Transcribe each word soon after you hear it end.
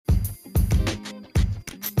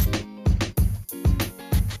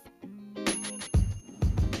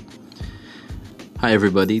Hi,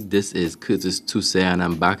 everybody. This is Curtis Tuse, and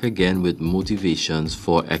I'm back again with Motivations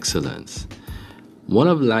for Excellence. One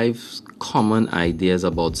of life's common ideas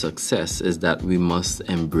about success is that we must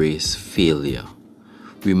embrace failure.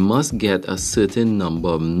 We must get a certain number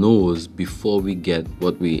of no's before we get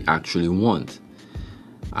what we actually want.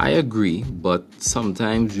 I agree, but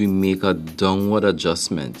sometimes we make a downward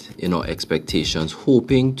adjustment in our expectations,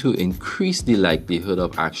 hoping to increase the likelihood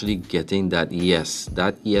of actually getting that yes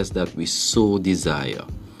that we so desire.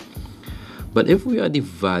 But if we are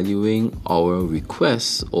devaluing our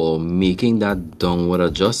requests or making that downward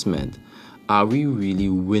adjustment, are we really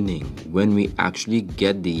winning when we actually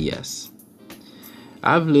get the yes?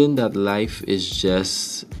 I've learned that life is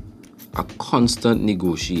just a constant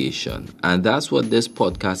negotiation, and that's what this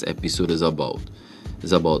podcast episode is about.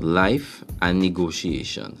 It's about life and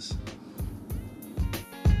negotiations.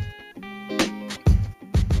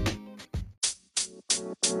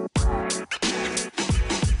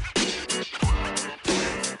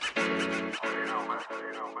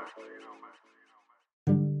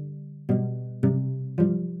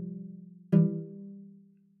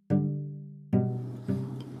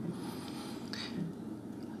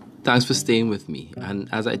 Thanks for staying with me. And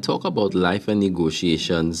as I talk about life and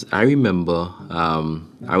negotiations, I remember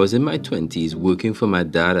I was in my 20s working for my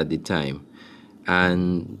dad at the time.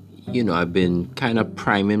 And, I've been kind of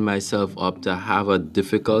priming myself up to have a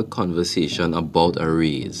difficult conversation about a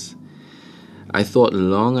raise. I thought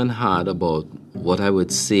long and hard about what I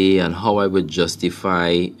would say and how I would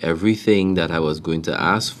justify everything that I was going to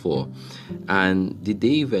ask for. And the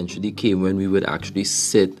day eventually came when we would actually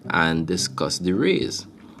sit and discuss the raise.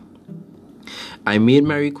 I made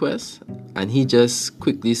my request, and he just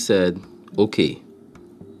quickly said, "Okay."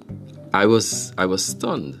 I was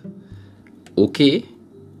stunned. Okay?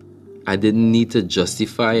 I didn't need to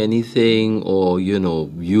justify anything or,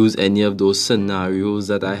 use any of those scenarios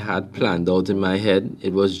that I had planned out in my head.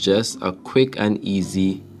 It was just a quick and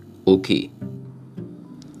easy okay.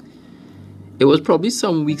 It was probably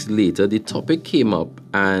some weeks later the topic came up,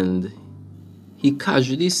 and he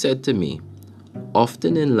casually said to me,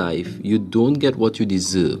 "Often in life, you don't get what you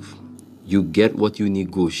deserve. You get what you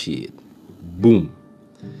negotiate." Boom.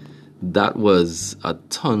 That was a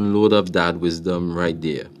ton load of dad wisdom right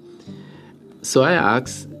there. So I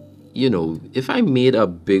asked, if I made a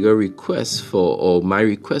bigger request or my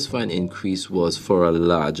request for an increase was for a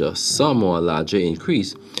larger sum or a larger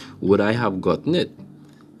increase, would I have gotten it?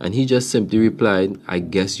 And he just simply replied, "I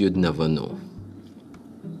guess you'd never know."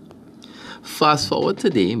 Fast forward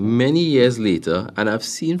today, many years later, and I've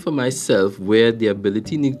seen for myself where the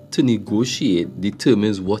ability to negotiate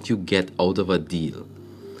determines what you get out of a deal.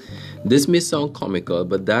 This may sound comical,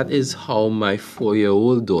 but that is how my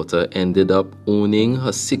 4-year-old daughter ended up owning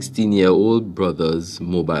her 16-year-old brother's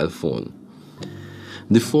mobile phone.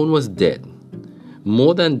 The phone was dead.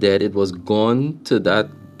 More than dead, it was gone to that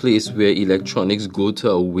place where electronics go to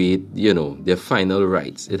await, their final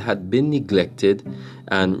rites. It had been neglected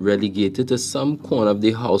and relegated to some corner of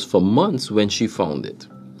the house for months when she found it.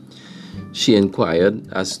 She inquired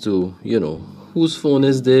as to, whose phone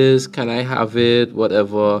is this? Can I have it?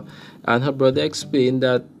 Whatever. And her brother explained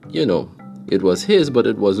that, it was his, but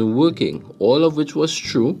it wasn't working. All of which was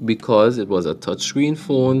true because it was a touchscreen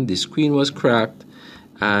phone. The screen was cracked.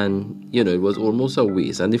 And, it was almost a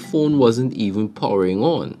waste. And the phone wasn't even powering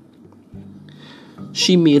on.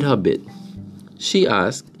 She made her bid. She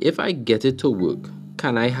asked, "If I get it to work,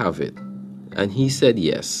 can I have it?" And he said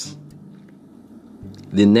yes.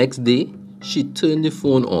 The next day, she turned the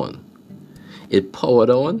phone on. It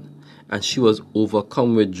powered on, and she was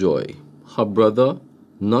overcome with joy. Her brother,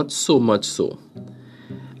 not so much so.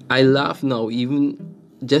 I laugh now, even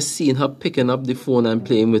just seeing her picking up the phone and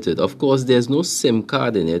playing with it. Of course, there's no SIM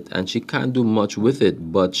card in it, and she can't do much with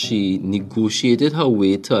it, but she negotiated her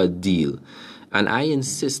way to a deal, and I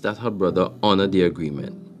insist that her brother honor the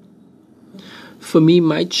agreement. For me,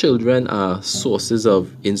 my children are sources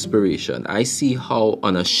of inspiration. I see how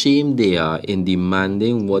unashamed they are in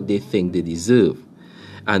demanding what they think they deserve.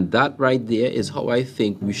 And that right there is how I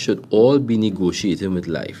think we should all be negotiating with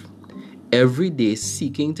life. Every day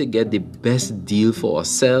seeking to get the best deal for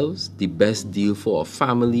ourselves, the best deal for our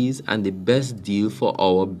families, and the best deal for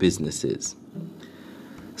our businesses.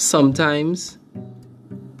 Sometimes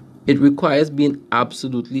it requires being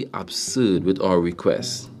absolutely absurd with our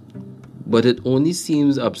requests. But it only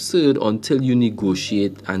seems absurd until you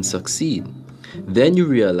negotiate and succeed. Then you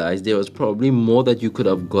realize there was probably more that you could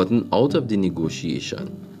have gotten out of the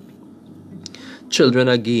negotiation. Children,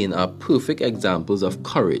 again, are perfect examples of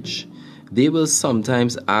courage. They will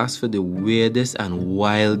sometimes ask for the weirdest and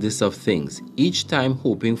wildest of things, each time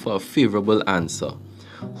hoping for a favorable answer,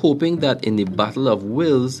 hoping that in the battle of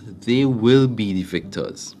wills, they will be the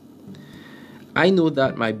victors. I know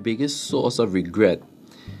that my biggest source of regret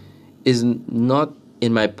is not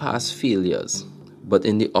in my past failures, but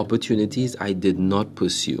in the opportunities I did not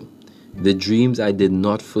pursue, the dreams I did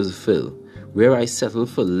not fulfill, where I settled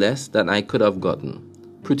for less than I could have gotten,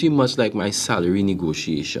 pretty much like my salary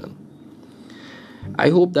negotiation. I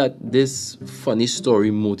hope that this funny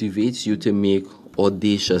story motivates you to make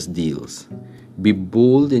audacious deals. Be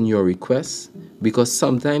bold in your requests, because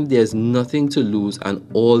sometimes there's nothing to lose and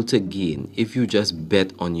all to gain if you just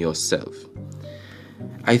bet on yourself.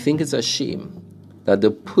 I think it's a shame that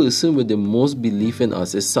the person with the most belief in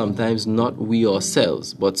us is sometimes not we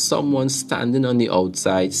ourselves, but someone standing on the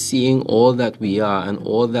outside seeing all that we are and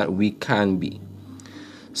all that we can be.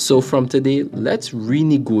 So from today, let's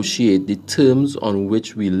renegotiate the terms on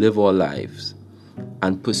which we live our lives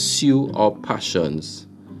and pursue our passions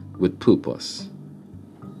with purpose.